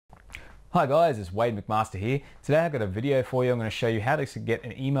Hi guys, it's Wade McMaster here. Today I've got a video for you. I'm going to show you how to get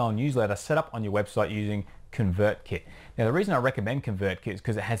an email newsletter set up on your website using Convertkit. Now the reason I recommend Convertkit is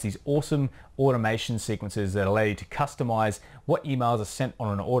because it has these awesome automation sequences that allow you to customize what emails are sent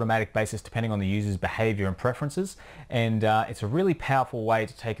on an automatic basis depending on the user's behavior and preferences. And it's a really powerful way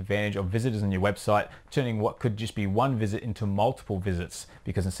to take advantage of visitors on your website, turning what could just be one visit into multiple visits,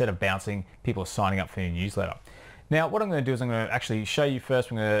 because instead of bouncing, people are signing up for your newsletter. Now what I'm going to do is I'm going to actually show you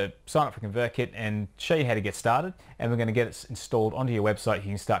first. I'm going to sign up for Convertkit and show you how to get started, and we're going to get it installed onto your website.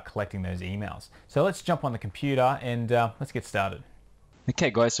 You can start collecting those emails. So let's jump on the computer and let's get started.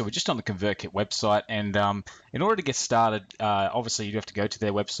 Okay guys, so we're just on the Convertkit website, and in order to get started, obviously you have to go to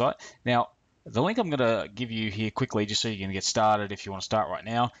their website. Now the link I'm going to give you here quickly, just so you can get started if you want to start right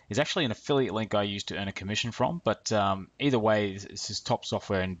now, is actually an affiliate link I use to earn a commission from. But either way, this is top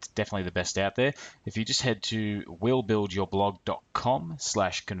software and definitely the best out there. If you just head to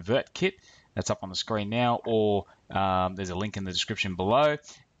willbuildyourblog.com/convertkit, that's up on the screen now, or there's a link in the description below.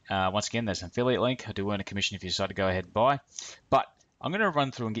 Once again, there's an affiliate link. I do earn a commission if you decide to go ahead and buy. But I'm going to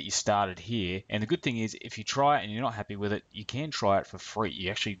run through and get you started here. And the good thing is, if you try it and you're not happy with it, you can try it for free.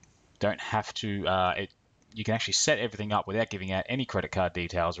 You actually don't have to, you can actually set everything up without giving out any credit card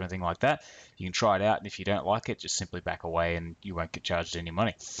details or anything like that. You can try it out, and if you don't like it, just simply back away and you won't get charged any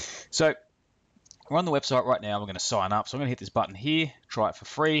money. So we're on the website right now. We're going to sign up. So I'm going to hit this button here, try it for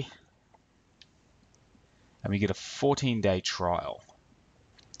free, and we get a 14-day trial.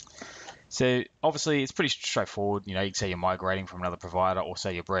 So obviously it's pretty straightforward. You know, you can say you're migrating from another provider, or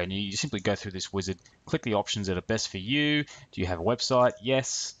say you're brand new. You simply go through this wizard, click the options that are best for you. Do you have a website?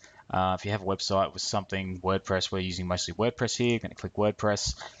 Yes. If you have a website with something WordPress, we're using mostly WordPress here. We're going to click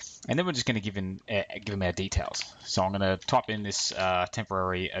WordPress, and then we're just going to give them our details. So I'm going to type in this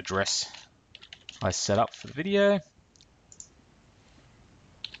temporary address I set up for the video.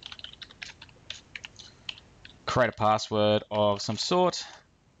 Create a password of some sort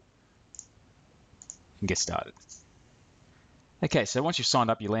and get started. Okay, so once you've signed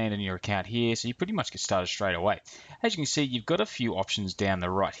up, you land in your account here, so you pretty much get started straight away. As you can see, you've got a few options down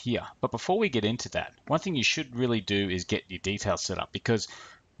the right here. But before we get into that, one thing you should really do is get your details set up, because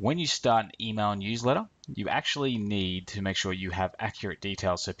when you start an email newsletter, you actually need to make sure you have accurate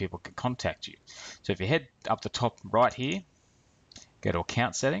details so people can contact you. So if you head up the top right here, go to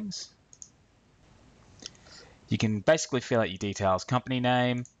account settings, you can basically fill out your details, company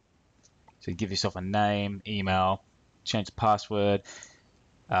name, so you give yourself a name, email, change the password.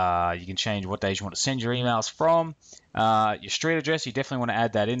 You can change what days you want to send your emails from. Your street address, you definitely want to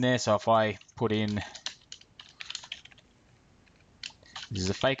add that in there. So if I put in, this is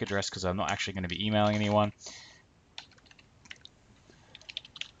a fake address because I'm not actually going to be emailing anyone.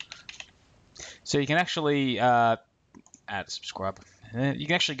 So you can actually add a subscriber. You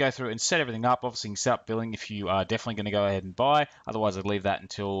can actually go through and set everything up. Obviously, you can set up billing if you are definitely going to go ahead and buy. Otherwise, I'd leave that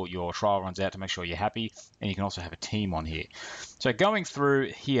until your trial runs out to make sure you're happy. And you can also have a team on here. So going through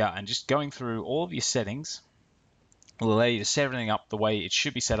here and just going through all of your settings will allow you to set everything up the way it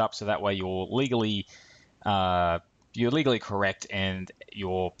should be set up, so that way you're legally correct and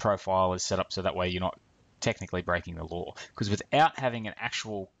your profile is set up so that way you're not technically breaking the law. Because without having an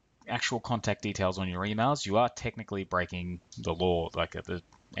actual contact details on your emails, you are technically breaking the law,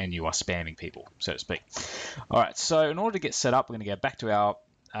 and you are spamming people, so to speak. All right, so in order to get set up, we're going to go back to our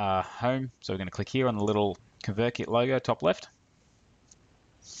home. So we're going to click here on the little Convertkit logo, top left.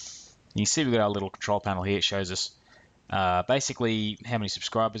 You can see we've got our little control panel here. It shows us basically how many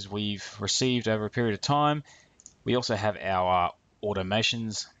subscribers we've received over a period of time. We also have our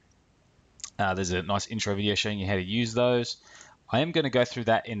automations. There's a nice intro video showing you how to use those. I am going to go through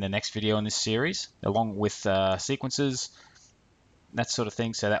that in the next video in this series, along with sequences, that sort of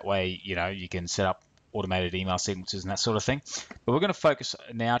thing, so that way you can set up automated email sequences and that sort of thing. But we're going to focus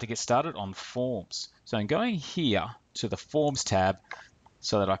now to get started on forms. So I'm going here to the Forms tab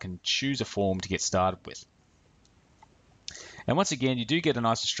so that I can choose a form to get started with. And once again, you do get a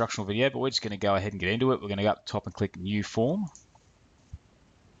nice instructional video, but we're just going to go ahead and get into it. We're going to go up the top and click New Form.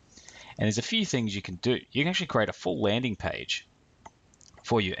 And there's a few things you can do. You can actually create a full landing page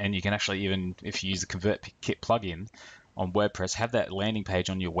for you, and you can actually, even if you use the Convertkit plugin on WordPress, have that landing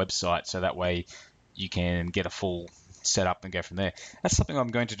page on your website, so that way you can get a full setup and go from there. That's something I'm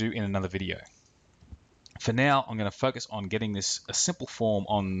going to do in another video. For now, I'm going to focus on getting this a simple form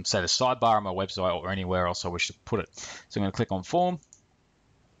on, say, the sidebar on my website or anywhere else I wish to put it. So I'm going to click on Form,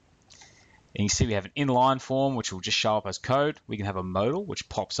 and you can see we have an inline form which will just show up as code. We can have a modal which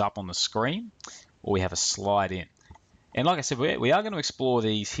pops up on the screen, or we have a slide in. And like I said, we are going to explore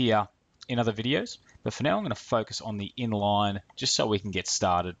these here in other videos, But for now, I'm going to focus on the inline just so we can get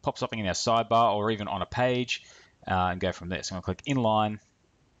started. Pop something in our sidebar or even on a page and go from there. So I'm going to click inline.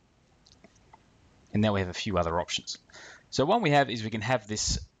 And now we have a few other options. So one we have is we can have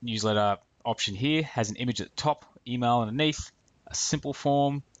this newsletter option here, has an image at the top, email underneath, a simple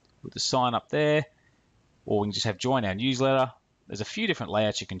form with the sign up there, or we can just have join our newsletter. There's a few different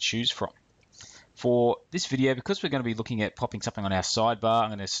layouts you can choose from. For this video, because we're going to be looking at popping something on our sidebar, I'm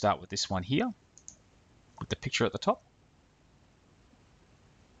going to start with this one here with the picture at the top.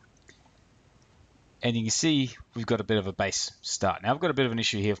 And you can see we've got a bit of a base start. Now I've got a bit of an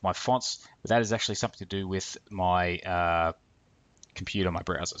issue here with my fonts, but that is actually something to do with my computer, my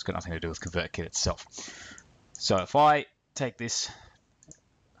browser. It's got nothing to do with Convertkit itself. So if I take this,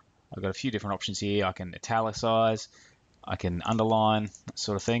 I've got a few different options here. I can italicize, I can underline, that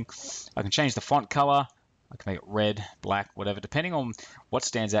sort of thing. I can change the font color. I can make it red, black, whatever, depending on what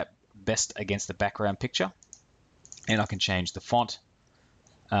stands out best against the background picture. And I can change the font.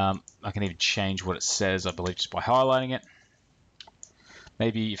 I can even change what it says, I believe, just by highlighting it.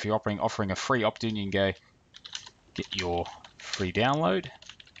 Maybe if you're offering a free opt-in, you can go get your free download.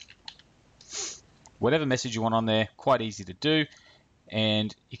 Whatever message you want on there, quite easy to do.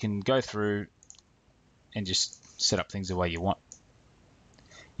 And you can go through and just set up things the way you want.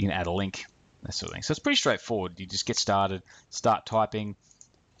 You can add a link, that sort of thing. So it's pretty straightforward. You just get started, start typing.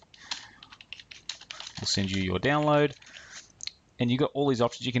 We'll send you your download. And you've got all these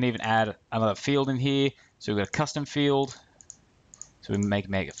options. You can even add another field in here. So we've got a custom field. So we make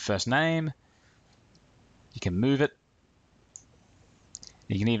it first name. You can move it.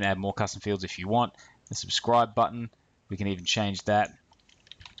 You can even add more custom fields if you want. The subscribe button, we can even change that.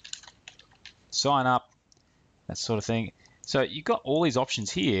 Sign up, that sort of thing. So you've got all these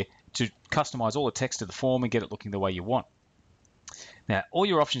options here to customize all the text to the form and get it looking the way you want. Now, all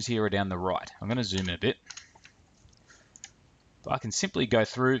your options here are down the right. I'm going to zoom in a bit. But I can simply go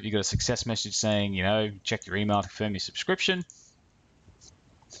through. You've got a success message saying, check your email to confirm your subscription.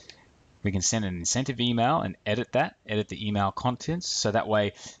 We can send an incentive email and edit the email contents. So that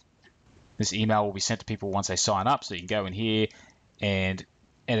way, this email will be sent to people once they sign up. So you can go in here and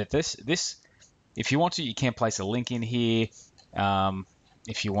edit this. If you want to, you can place a link in here.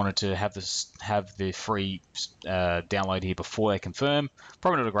 If you wanted to have the free download here before they confirm,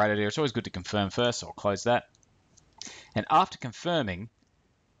 probably not a great idea. It's always good to confirm first, so I'll close that. And after confirming,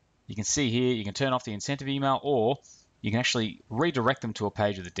 you can see here, you can turn off the incentive email, or you can actually redirect them to a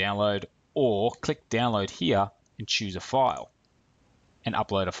page of the download, or click download here and choose a file and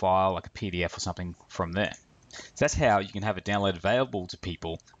upload a file like a PDF or something from there. So that's how you can have a download available to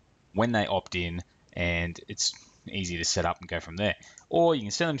people when they opt in, and it's easy to set up and go from there. Or you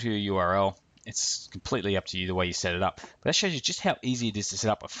can send them to your URL. It's completely up to you the way you set it up. But that shows you just how easy it is to set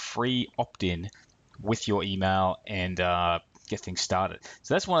up a free opt-in with your email and get things started.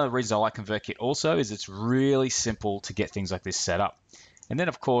 So that's one of the reasons I like Convertkit also, is it's really simple to get things like this set up. And then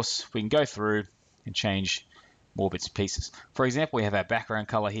of course we can go through and change more bits and pieces. For example, we have our background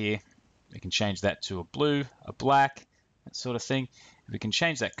color here. We can change that to a blue, a black, that sort of thing. If we can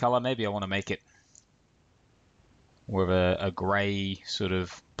change that color, maybe I want to make it more of a gray, sort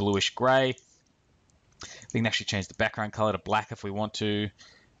of bluish gray. We can actually change the background color to black if we want to.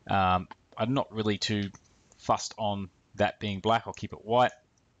 I'm not really too fussed on that being black. I'll keep it white.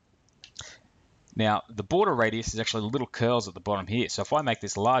 Now, the border radius is actually little curls at the bottom here. So if I make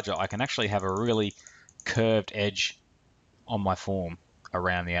this larger, I can actually have a really curved edge on my form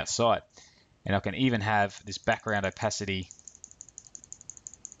around the outside. And I can even have this background opacity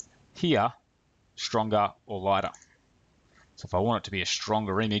here stronger or lighter. So if I want it to be a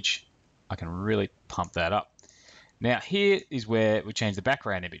stronger image, I can really pump that up. Now here is where we change the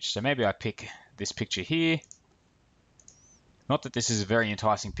background image. So maybe I pick this picture here. Not that this is a very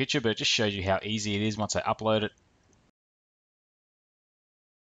enticing picture, but it just shows you how easy it is once I upload it.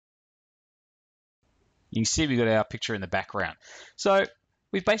 You can see we've got our picture in the background. So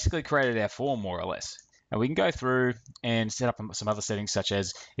we've basically created our form more or less. And we can go through and set up some other settings, such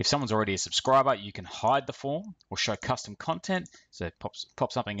as if someone's already a subscriber, you can hide the form or show custom content. So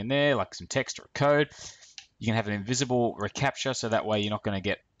pop something in there, like some text or a code. You can have an invisible reCAPTCHA, so that way you're not going to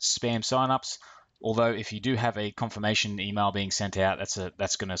get spam signups. Although if you do have a confirmation email being sent out,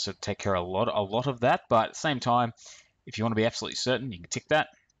 that's going to sort of take care of a lot of that. But at the same time, if you want to be absolutely certain, you can tick that,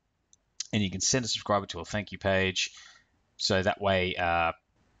 and you can send a subscriber to a thank you page. So that way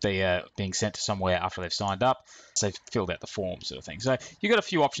they are being sent to somewhere after they've signed up, so they've filled out the form, sort of thing. So you've got a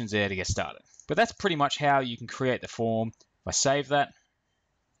few options there to get started. But that's pretty much how you can create the form. If I save that,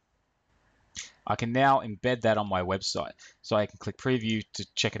 I can now embed that on my website. So I can click preview to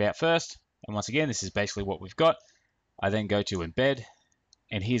check it out first. And once again, this is basically what we've got. I then go to embed,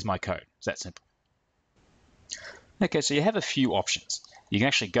 and here's my code. It's that simple. Okay, so you have a few options. You can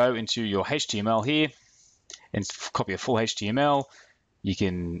actually go into your HTML here and copy a full HTML. You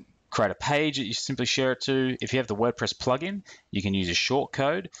can create a page that you simply share it to. If you have the WordPress plugin, you can use a short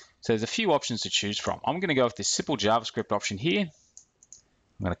code. So there's a few options to choose from. I'm going to go with this simple JavaScript option here.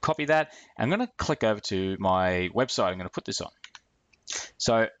 I'm going to copy that. I'm going to click over to my website. I'm going to put this on.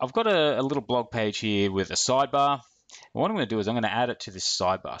 So I've got a little blog page here with a sidebar. And what I'm going to do is I'm going to add it to this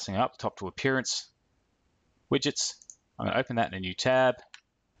sidebar. So I'm going to up top to Appearance, Widgets. I'm going to open that in a new tab.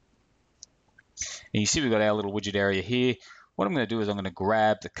 And you see we've got our little widget area here. What I'm going to do is I'm going to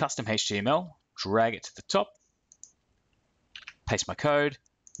grab the custom HTML, drag it to the top, paste my code,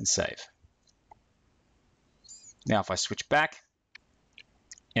 and save. Now if I switch back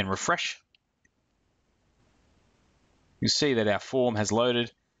and refresh, you'll see that our form has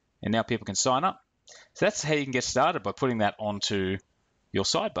loaded and now people can sign up. So that's how you can get started, by putting that onto your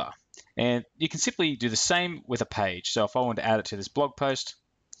sidebar. And you can simply do the same with a page. So if I want to add it to this blog post,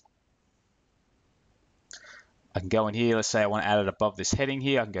 I can go in here. Let's say I want to add it above this heading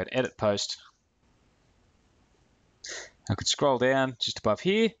here. I can go to Edit Post. I could scroll down just above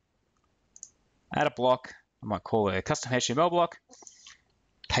here, add a block. I might call it a custom HTML block,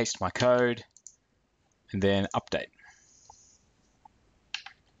 paste my code, and then update.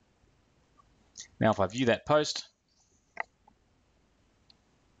 Now if I view that post,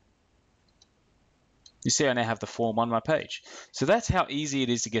 you see I now have the form on my page. So that's how easy it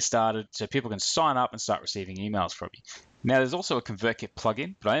is to get started, so people can sign up and start receiving emails from you. Now there's also a Convertkit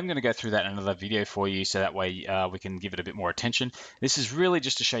plugin, but I am going to go through that in another video for you, so that way we can give it a bit more attention. This is really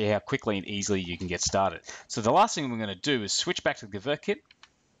just to show you how quickly and easily you can get started. So the last thing we're going to do is switch back to the Convertkit,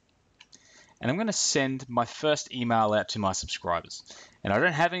 and I'm going to send my first email out to my subscribers. And I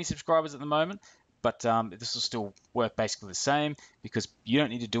don't have any subscribers at the moment, but this will still work basically the same, because you don't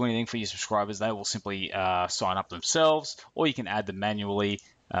need to do anything for your subscribers. They will simply sign up themselves, or you can add them manually,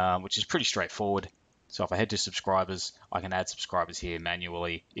 which is pretty straightforward. So if I head to subscribers, I can add subscribers here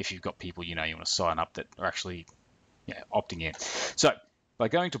manually if you've got people you want to sign up that are actually opting in. So by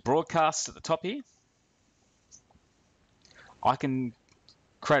going to broadcasts at the top here, I can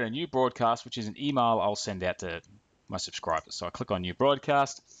create a new broadcast, which is an email I'll send out to my subscribers. So I click on New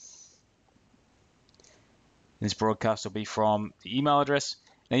Broadcast. This broadcast will be from the email address.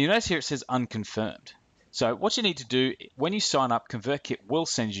 Now you notice here it says unconfirmed. So what you need to do when you sign up, Convertkit will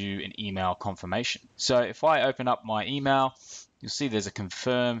send you an email confirmation. So if I open up my email, you'll see there's a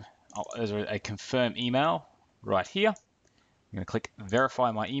confirm email right here. I'm going to click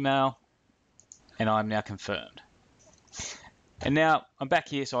verify my email, and I'm now confirmed. And now I'm back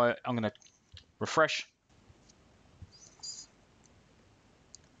here, so I'm going to refresh.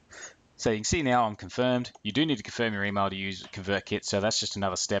 So you can see now I'm confirmed. You do need to confirm your email to use Convertkit, so that's just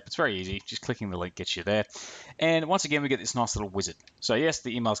another step. It's very easy. Just clicking the link gets you there. And once again, we get this nice little wizard. So yes,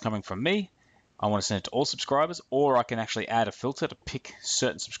 the email is coming from me. I want to send it to all subscribers, or I can actually add a filter to pick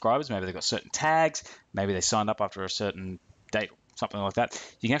certain subscribers. Maybe they've got certain tags. Maybe they signed up after a certain date, something like that.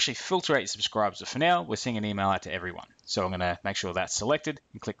 You can actually filter out your subscribers. But for now, we're sending an email out to everyone. So I'm going to make sure that's selected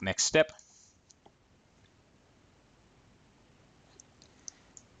and click next step.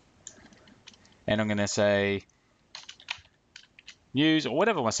 And I'm going to say news, or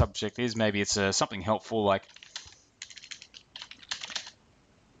whatever my subject is. Maybe it's something helpful like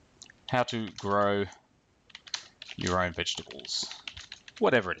how to grow your own vegetables.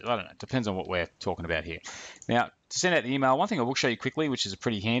 Whatever it is, I don't know. It depends on what we're talking about here. Now, to send out the email, one thing I will show you quickly, which is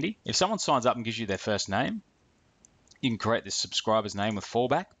pretty handy. If someone signs up and gives you their first name, you can create this subscriber's name with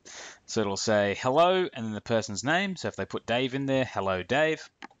fallback. So it'll say hello and then the person's name. So if they put Dave in there, hello Dave.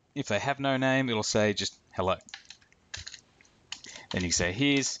 If they have no name, it'll say just hello. Then you can say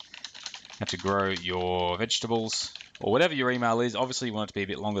here's how to grow your vegetables, or whatever your email is. Obviously you want it to be a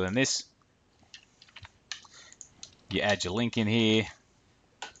bit longer than this. You add your link in here,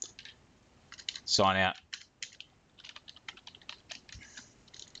 sign out.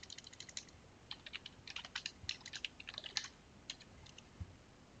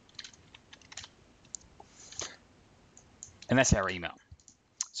 And that's our email.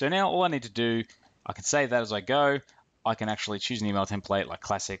 So now all I need to do, I can save that as I go. I can actually choose an email template like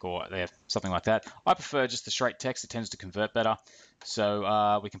classic or something like that. I prefer just the straight text. It tends to convert better.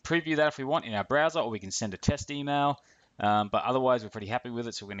 So we can preview that if we want in our browser, or we can send a test email. But otherwise, we're pretty happy with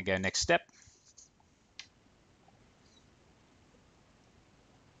it. So we're going to go next step.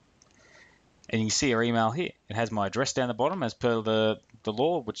 And you can see our email here. It has my address down the bottom as per the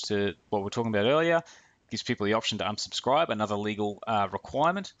law, which what we were talking about earlier. Gives people the option to unsubscribe, another legal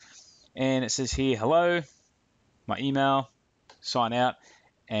requirement. and it says here, hello, my email, sign out,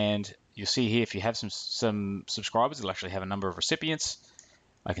 and you'll see here if you have some subscribers, it'll actually have a number of recipients.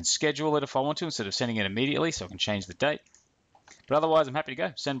 I can schedule it if I want to instead of sending it immediately, so I can change the date. But otherwise, I'm happy to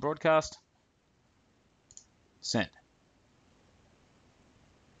go. Send broadcast, send.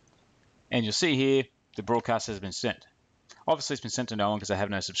 And you'll see here the broadcast has been sent. Obviously, it's been sent to no one because I have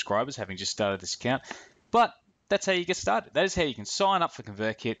no subscribers, having just started this account. But that's how you get started. That is how you can sign up for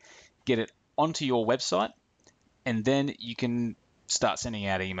Convertkit, get it onto your website, and then you can start sending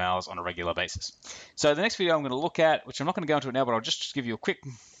out emails on a regular basis. So the next video I'm going to look at, which I'm not going to go into it now, but I'll just give you a quick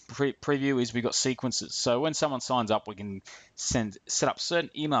preview, is we've got sequences. So when someone signs up, we can set up certain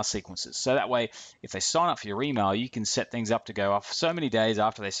email sequences. So that way, if they sign up for your email, you can set things up to go off so many days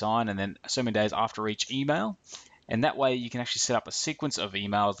after they sign, and then so many days after each email. And that way you can actually set up a sequence of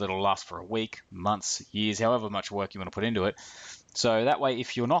emails that'll last for a week, months, years, however much work you want to put into it. So that way,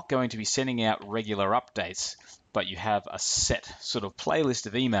 if you're not going to be sending out regular updates, but you have a set sort of playlist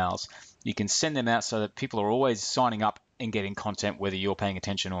of emails, you can send them out so that people are always signing up and getting content whether you're paying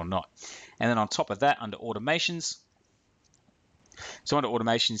attention or not. And then on top of that, under automations, so under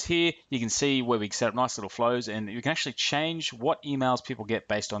automations here, you can see where we set up nice little flows, and you can actually change what emails people get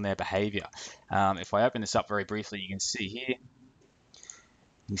based on their behavior. If I open this up very briefly, you can see here.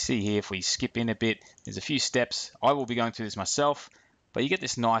 You can see here, if we skip in a bit, there's a few steps. I will be going through this myself, but you get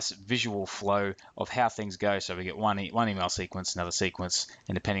this nice visual flow of how things go. So we get one email sequence, another sequence,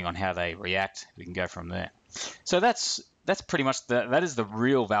 and depending on how they react, we can go from there. So that's pretty much that is the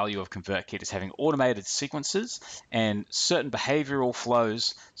real value of Convertkit, is having automated sequences and certain behavioral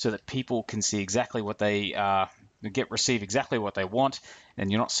flows so that people can see exactly what they receive exactly what they want,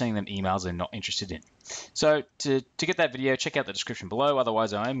 and you're not sending them emails they're not interested in. So to get that video, check out the description below.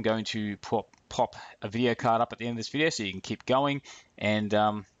 Otherwise, I am going to pop a video card up at the end of this video so you can keep going, and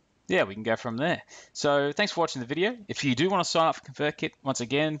yeah, we can go from there. So thanks for watching the video. If you do want to sign up for Convertkit, once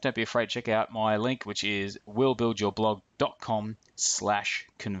again, don't be afraid to check out my link, which is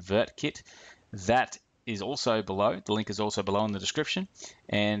willbuildyourblog.com/convertkit. That is also below. The link is also below in the description.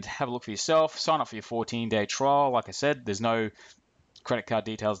 And have a look for yourself. Sign up for your 14-day trial. Like I said, there's no credit card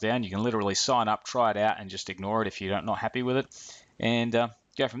details down. You can literally sign up, try it out, and just ignore it if you're not happy with it. And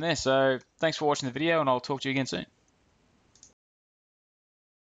go from there. So thanks for watching the video, and I'll talk to you again soon.